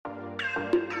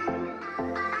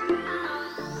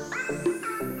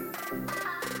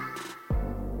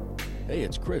Hey,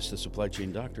 it's Chris, the Supply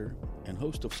Chain Doctor and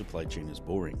host of Supply Chain is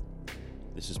Boring.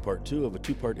 This is part 2 of a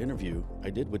 2-part interview I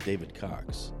did with David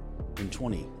Cox in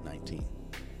 2019.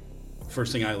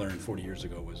 First thing I learned 40 years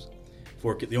ago was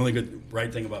the only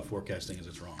right thing about forecasting is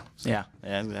it's wrong. So yeah,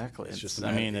 exactly. It's just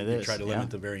it is. Try to limit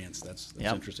the variance. That's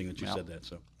Yep. interesting that you Yep. said that.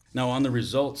 So now on the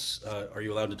results, are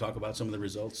you allowed to talk about some of the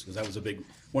results? Because that was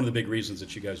one of the big reasons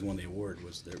that you guys won the award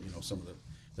was some of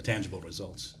the tangible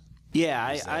results. Yeah,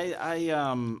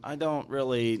 I don't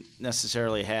really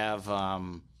necessarily have.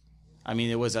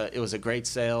 It was a great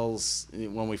sales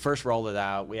when we first rolled it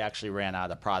out. We actually ran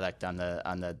out of product on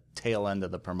the tail end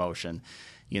of the promotion.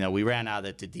 We ran out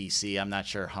at the DC. I'm not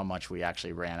sure how much we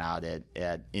actually ran out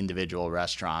at individual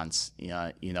restaurants.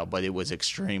 But it was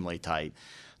extremely tight.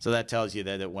 So that tells you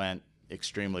that it went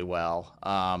extremely well.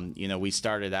 We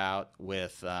started out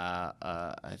with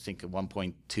I think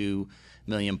 1.2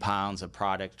 million pounds of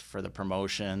product for the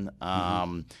promotion,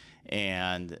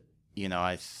 and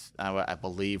I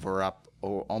believe we're up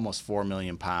almost 4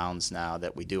 million pounds now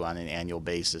that we do on an annual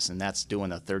basis, and that's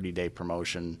doing a 30-day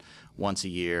promotion once a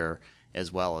year,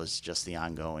 as well as just the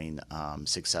ongoing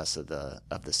success of the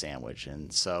sandwich.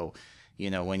 And so,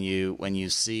 when you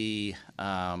see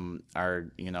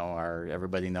our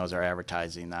everybody knows our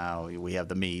advertising now. We have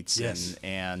the meats, yes.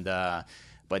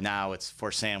 But now it's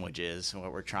for sandwiches.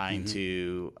 What we're trying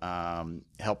to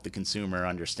help the consumer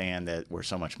understand that we're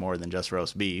so much more than just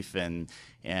roast beef, and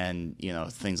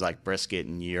things like brisket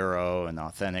and gyro and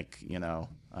authentic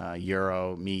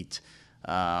gyro meat.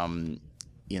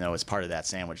 As part of that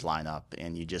sandwich lineup,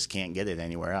 and you just can't get it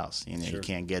anywhere else. Sure. You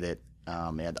can't get it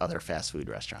at other fast food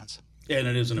restaurants. Yeah, and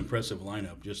it is an impressive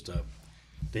lineup. Just,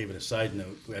 David, a side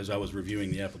note, as I was reviewing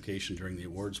the application during the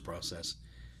awards process,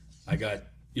 I got,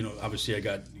 obviously I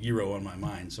got gyro on my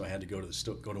mind, so I had to go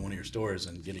to go to one of your stores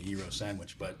and get a gyro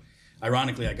sandwich. But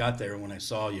ironically, I got there, and when I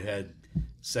saw you had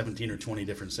 17 or 20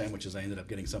 different sandwiches, I ended up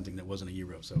getting something that wasn't a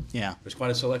gyro. So yeah, there's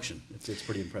quite a selection. It's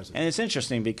pretty impressive. And it's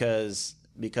interesting because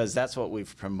that's what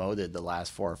we've promoted the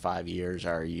last 4 or 5 years,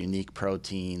 our unique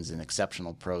proteins and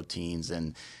exceptional proteins,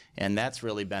 and that's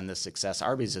really been the success.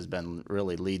 Arby's has been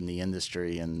really leading the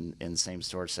industry in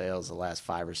same-store sales the last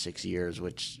 5 or 6 years,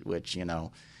 which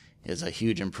is a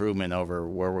huge improvement over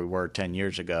where we were 10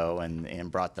 years ago,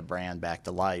 and brought the brand back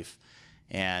to life.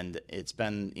 And it's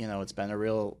been a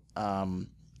real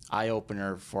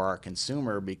eye-opener for our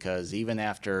consumer, because even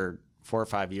after 4 or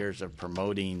 5 years of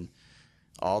promoting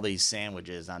all these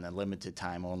sandwiches on a limited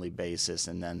time only basis,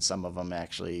 and then some of them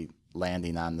actually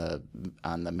landing on the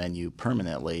menu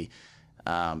permanently,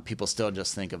 people still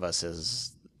just think of us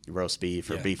as roast beef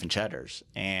or beef and cheddars,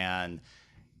 and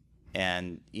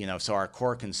so our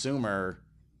core consumer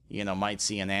might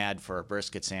see an ad for a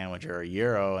brisket sandwich or a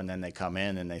gyro, and then they come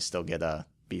in and they still get a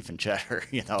beef and cheddar,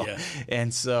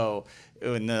 And so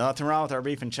nothing wrong with our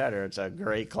beef and cheddar. It's a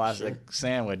great classic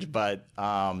sandwich, but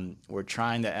we're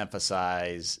trying to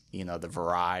emphasize, the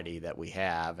variety that we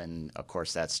have. And of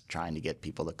course, that's trying to get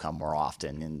people to come more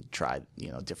often and try,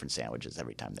 different sandwiches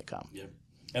every time they come. Yeah.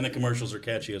 And the commercials are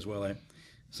catchy as well.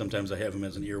 Sometimes I have them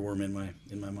as an earworm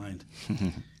in my mind.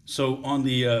 So on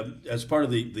the, as part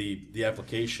of the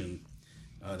application,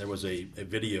 there was a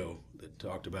video that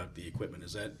talked about the equipment.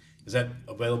 Is that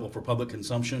available for public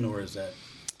consumption, or is that?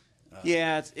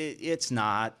 Yeah, it's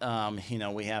not.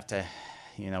 We have to.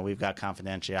 We've got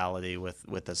confidentiality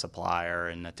with the supplier,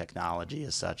 and the technology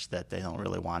is such that they don't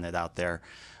really want it out there.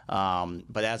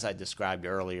 But as I described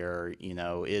earlier,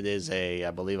 it is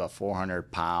I believe a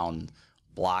 400-pound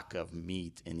block of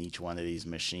meat in each one of these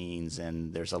machines,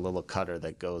 and there's a little cutter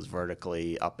that goes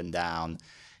vertically up and down,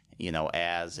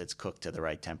 as it's cooked to the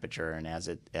right temperature, and as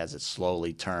it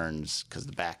slowly turns, because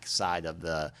the back side of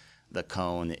the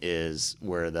cone is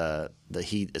where the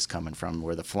heat is coming from,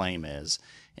 where the flame is.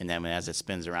 And then as it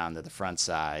spins around to the front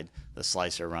side, the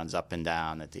slicer runs up and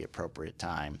down at the appropriate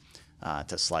time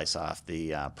to slice off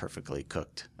the perfectly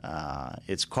cooked.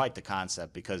 It's quite the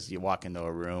concept, because you walk into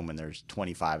a room and there's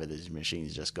 25 of these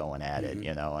machines just going at it,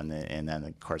 and then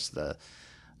of course the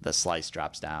slice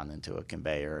drops down into a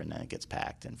conveyor, and then it gets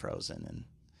packed and frozen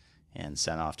and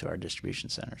sent off to our distribution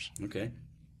centers. Okay.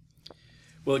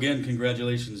 Well, again,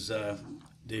 congratulations,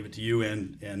 David, to you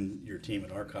and your team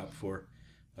at RCOP for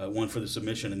one, for the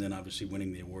submission, and then obviously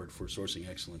winning the award for sourcing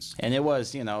excellence. And it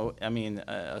was,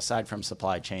 aside from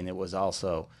supply chain, it was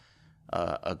also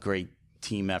a great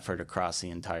team effort across the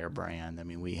entire brand. I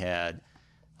mean, we had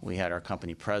our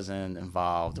company president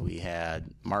involved, we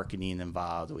had marketing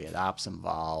involved, we had ops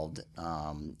involved,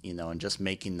 and just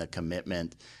making the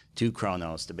commitment to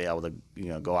Kronos to be able to,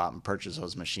 go out and purchase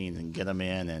those machines and get them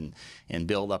in and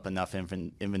build up enough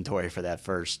inventory for that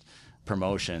first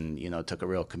promotion, took a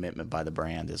real commitment by the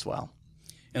brand as well.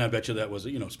 And I bet you that was,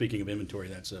 speaking of inventory,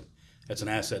 that's an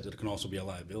asset that can also be a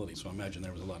liability. So I imagine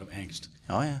there was a lot of angst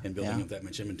in building up that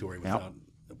much inventory without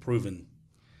a proven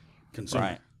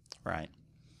consumer. Right.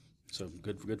 So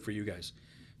good for you guys.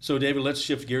 So David, let's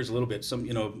shift gears a little bit.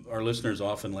 Our listeners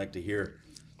often like to hear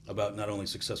about not only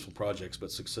successful projects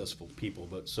but successful people.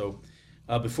 But so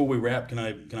before we wrap, can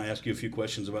I ask you a few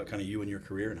questions about kind of you and your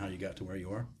career and how you got to where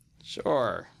you are?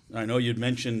 Sure. I know you'd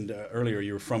mentioned earlier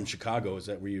you were from Chicago. Is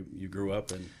that where you grew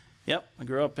up? Yep, I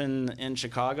grew up in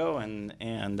Chicago and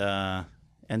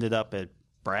ended up at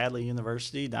Bradley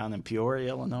University down in Peoria,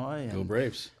 Illinois. Go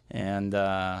Braves! And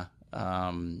it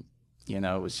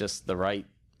was just the right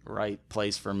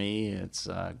place for me. It's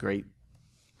a great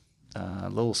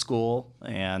little school,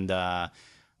 and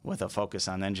with a focus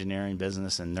on engineering,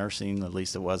 business, and nursing. At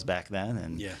least it was back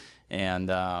then.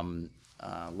 And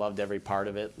loved every part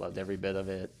of it, loved every bit of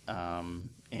it,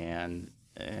 and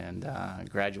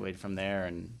graduated from there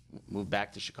and moved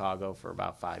back to Chicago for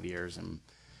about 5 years and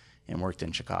worked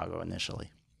in Chicago initially.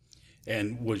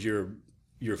 And was your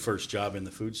first job in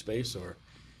the food space or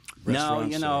No,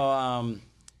 restaurants?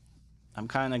 I'm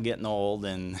kind of getting old,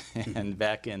 and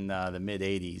back in the mid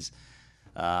 80s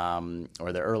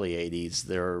or the early 80s,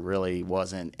 there really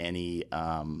wasn't any.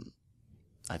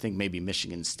 I think maybe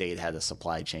Michigan State had a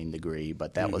supply chain degree,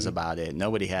 but that was about it.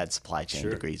 Nobody had supply chain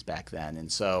degrees back then, and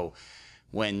so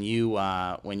when you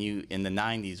in the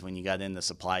 90s, when you got into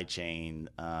supply chain,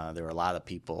 there were a lot of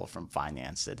people from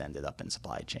finance that ended up in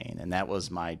supply chain, and that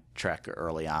was my trek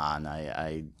early on.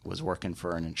 I was working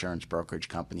for an insurance brokerage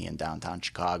company in downtown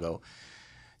Chicago,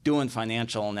 doing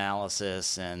financial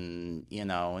analysis, and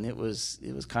it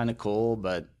was kind of cool,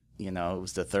 but it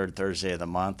was the third Thursday of the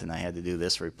month, and I had to do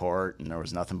this report, and there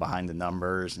was nothing behind the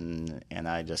numbers, and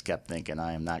I just kept thinking,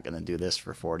 I am not going to do this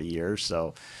for 40 years.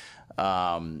 So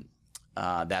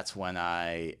that's when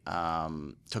I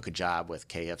took a job with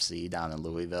KFC down in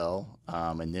Louisville,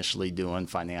 initially doing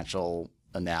financial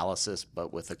analysis,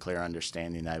 but with a clear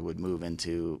understanding I would move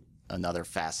into another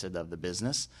facet of the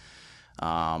business.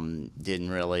 Didn't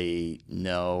really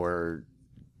know, or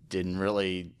didn't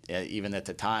really, even at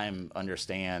the time,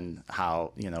 understand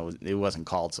how, it wasn't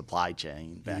called supply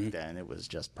chain back then. It was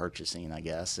just purchasing, I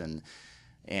guess. And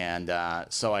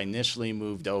so I initially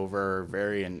moved over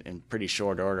in pretty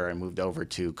short order. I moved over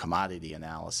to commodity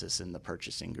analysis in the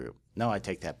purchasing group. No, I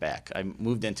take that back. I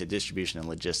moved into distribution and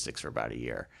logistics for about a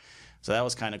year. So that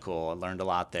was kind of cool. I learned a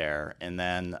lot there. And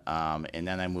then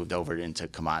I moved over into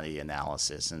commodity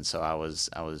analysis. And so I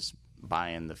was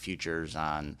buying the futures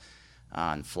on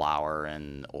flour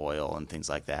and oil and things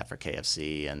like that for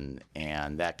KFC,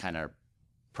 and that kind of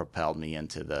propelled me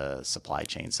into the supply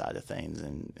chain side of things,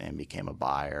 and became a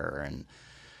buyer,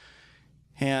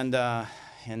 and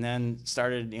then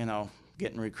started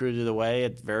getting recruited away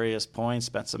at various points.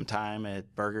 Spent some time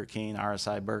at Burger King,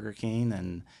 RSI Burger King,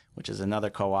 and which is another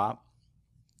co-op,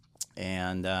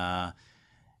 and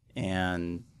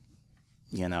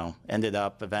ended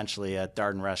up eventually at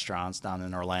Darden Restaurants down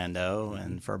in Orlando,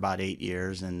 and for about 8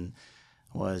 years, and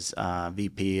was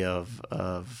VP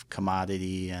of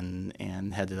commodity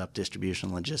and headed up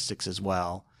distribution logistics as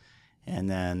well. And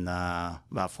then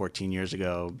about 14 years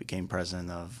ago, became president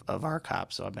of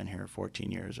RCOP. So I've been here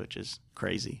 14 years, which is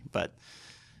crazy, but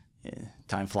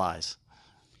time flies.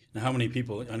 Now, how many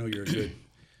people? I know you're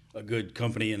a good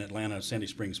company in Atlanta, Sandy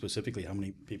Springs specifically. How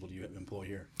many people do you employ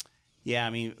here? Yeah,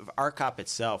 I mean, RCOP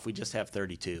itself, we just have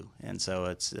 32, and so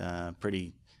it's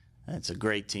it's a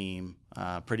great team,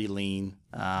 pretty lean,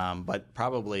 but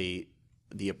probably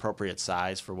the appropriate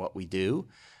size for what we do,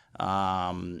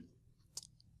 and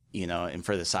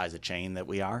for the size of chain that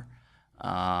we are.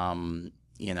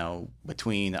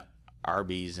 Between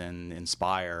Arby's and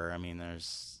Inspire, I mean,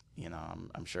 there's,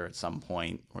 I'm sure at some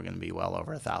point we're going to be well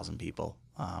over 1,000 people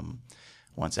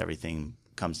once everything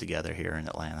comes together here in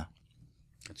Atlanta.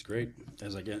 That's great.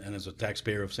 As a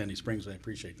taxpayer of Sandy Springs, I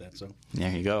appreciate that. So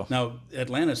there you go. Now,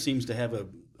 Atlanta seems to have a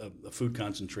food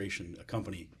concentration, a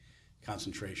company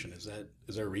concentration. Is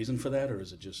there a reason for that, or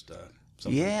is it just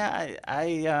something?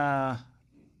 Yeah,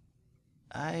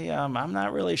 I'm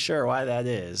not really sure why that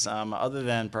is. Other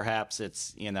than perhaps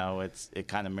it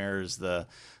kind of mirrors the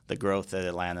growth that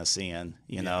Atlanta's seeing.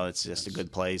 It's just a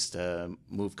good place to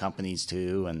move companies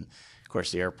to, and of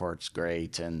course the airport's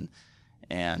great, and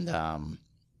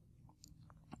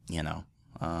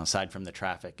aside from the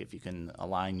traffic, if you can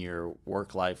align your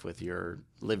work life with your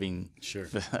living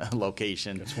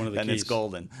location, that's one of the then keys. It's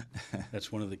golden.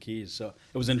 That's one of the keys. So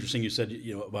it was interesting you said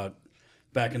about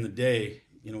back in the day,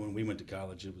 when we went to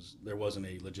college, there wasn't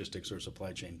a logistics or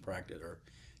supply chain practice or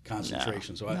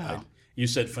concentration. So No. you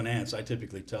said finance. I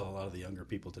typically tell a lot of the younger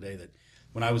people today that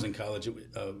when I was in college,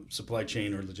 supply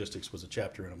chain or logistics was a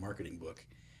chapter in a marketing book,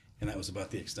 and that was about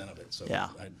the extent of it. So Yeah.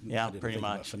 I Yeah, didn't pretty think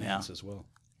about much. finance Yeah. as well.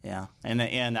 Yeah, and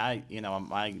I,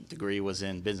 my degree was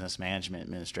in business management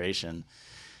administration.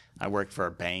 I worked for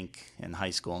a bank in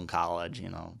high school and college,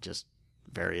 just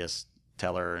various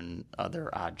teller and other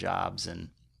odd jobs, and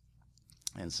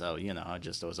so I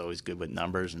just was always good with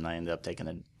numbers, and I ended up taking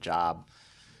a job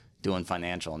doing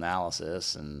financial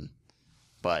analysis,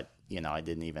 but I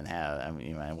didn't even have,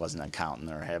 I wasn't an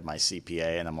accountant or have my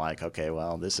CPA, and I'm like, okay,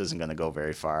 well, this isn't going to go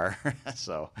very far.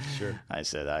 So Sure. I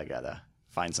said, I got to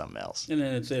find something else. And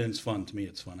it's fun. To me,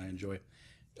 it's fun. I enjoy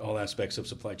all aspects of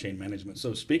supply chain management.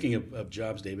 So speaking of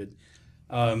jobs, David,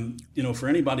 for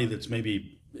anybody that's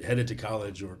maybe headed to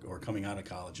college or coming out of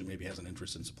college and maybe has an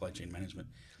interest in supply chain management,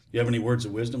 do you have any words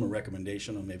of wisdom or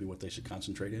recommendation on maybe what they should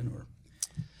concentrate in or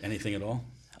anything at all?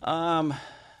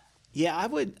 Yeah,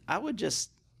 I would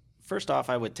just, first off,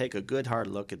 I would take a good hard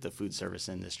look at the food service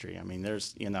industry. I mean,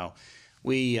 there's,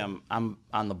 I'm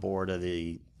on the board of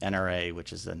the NRA,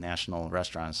 which is the National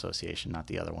Restaurant Association, not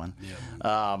the other one.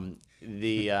 Yeah.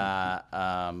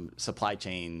 The supply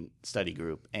chain study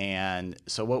group. And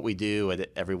so what we do at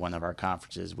every one of our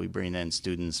conferences, we bring in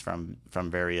students from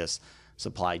various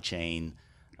supply chain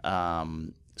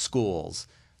schools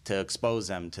to expose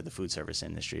them to the food service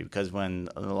industry, because when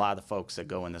a lot of folks that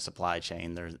go in the supply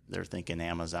chain, they're thinking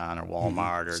Amazon or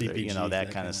Walmart or CPG, that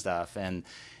kind of stuff, and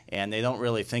they don't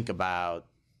really think about,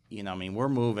 we're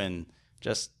moving,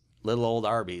 just little old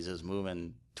Arby's is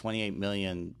moving 28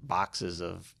 million boxes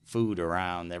of food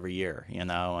around every year,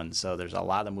 and so there's a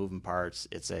lot of moving parts.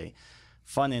 It's a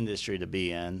fun industry to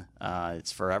be in.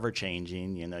 It's forever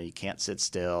changing. You can't sit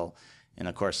still. And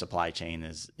of course, supply chain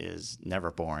is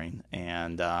never boring.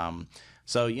 And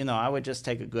so, I would just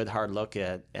take a good hard look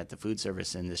at the food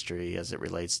service industry as it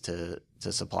relates to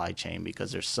supply chain,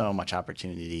 because there's so much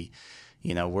opportunity.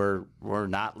 We're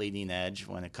not leading edge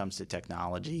when it comes to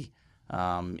technology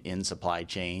in supply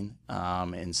chain,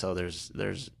 and so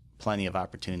there's plenty of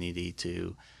opportunity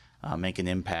to make an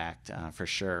impact for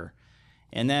sure.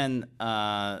 And then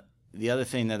the other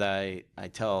thing that I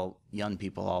tell young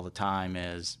people all the time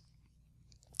is,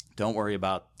 don't worry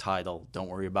about title. Don't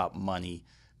worry about money.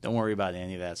 Don't worry about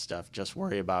any of that stuff. Just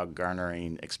worry about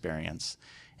garnering experience.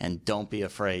 And don't be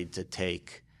afraid to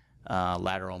take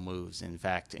lateral moves. In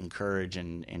fact, encourage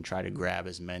and try to grab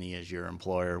as many as your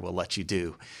employer will let you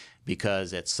do.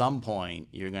 Because at some point,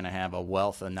 you're going to have a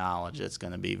wealth of knowledge that's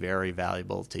going to be very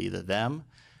valuable to either them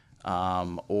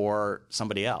or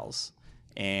somebody else.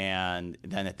 And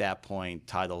then at that point,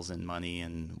 titles and money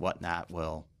and whatnot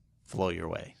will flow your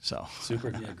way. So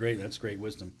Super. Yeah, great. That's great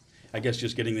wisdom. I guess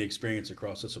just getting the experience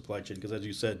across the supply chain, because as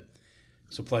you said,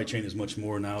 supply chain is much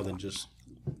more now than just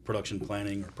production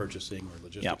planning or purchasing or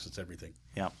logistics. Yep. It's everything.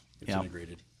 Yep. It's Yep.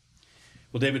 integrated.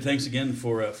 Well, David, thanks again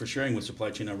for sharing with Supply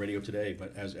Chain on Radio today.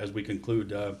 But as we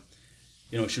conclude,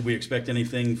 should we expect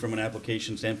anything from an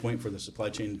application standpoint for the Supply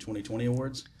Chain 2020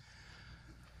 Awards?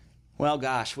 Well,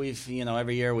 gosh, we've,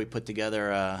 every year we put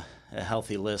together a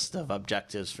healthy list of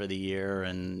objectives for the year,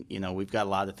 and, we've got a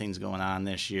lot of things going on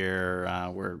this year.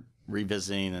 We're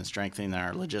revisiting and strengthening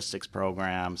our logistics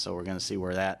program, so we're going to see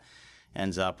where that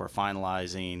ends up. We're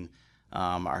finalizing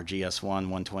our GS1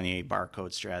 128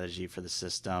 barcode strategy for the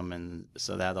system, and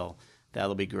so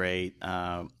that'll be great.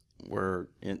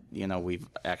 We've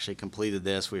actually completed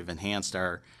this. We've enhanced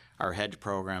our hedge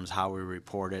programs, how we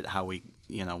report it, how we,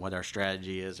 what our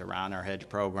strategy is around our hedge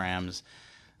programs.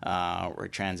 We're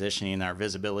transitioning our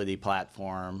visibility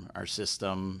platform, our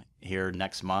system here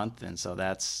next month, and so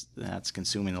that's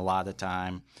consuming a lot of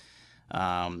time.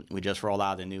 We just rolled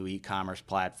out a new e-commerce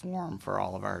platform for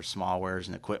all of our small wares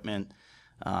and equipment.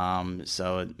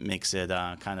 So it makes it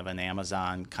kind of an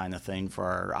Amazon kind of thing for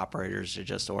our operators to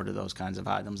just order those kinds of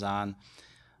items on.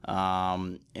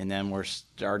 And then we're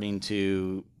starting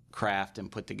to craft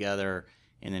and put together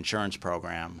an insurance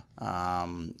program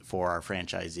for our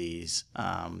franchisees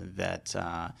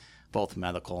that both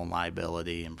medical and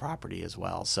liability and property as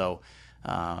well. So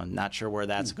not sure where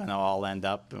that's going to all end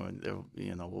up.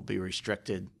 We'll be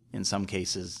restricted in some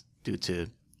cases due to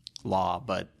law,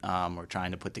 but we're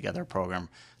trying to put together a program,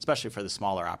 especially for the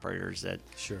smaller operators that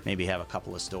Sure. maybe have a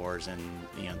couple of stores and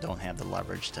don't have the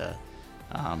leverage to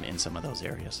in some of those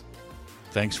areas.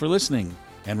 Thanks for listening.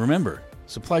 And remember,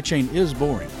 supply chain is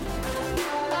boring.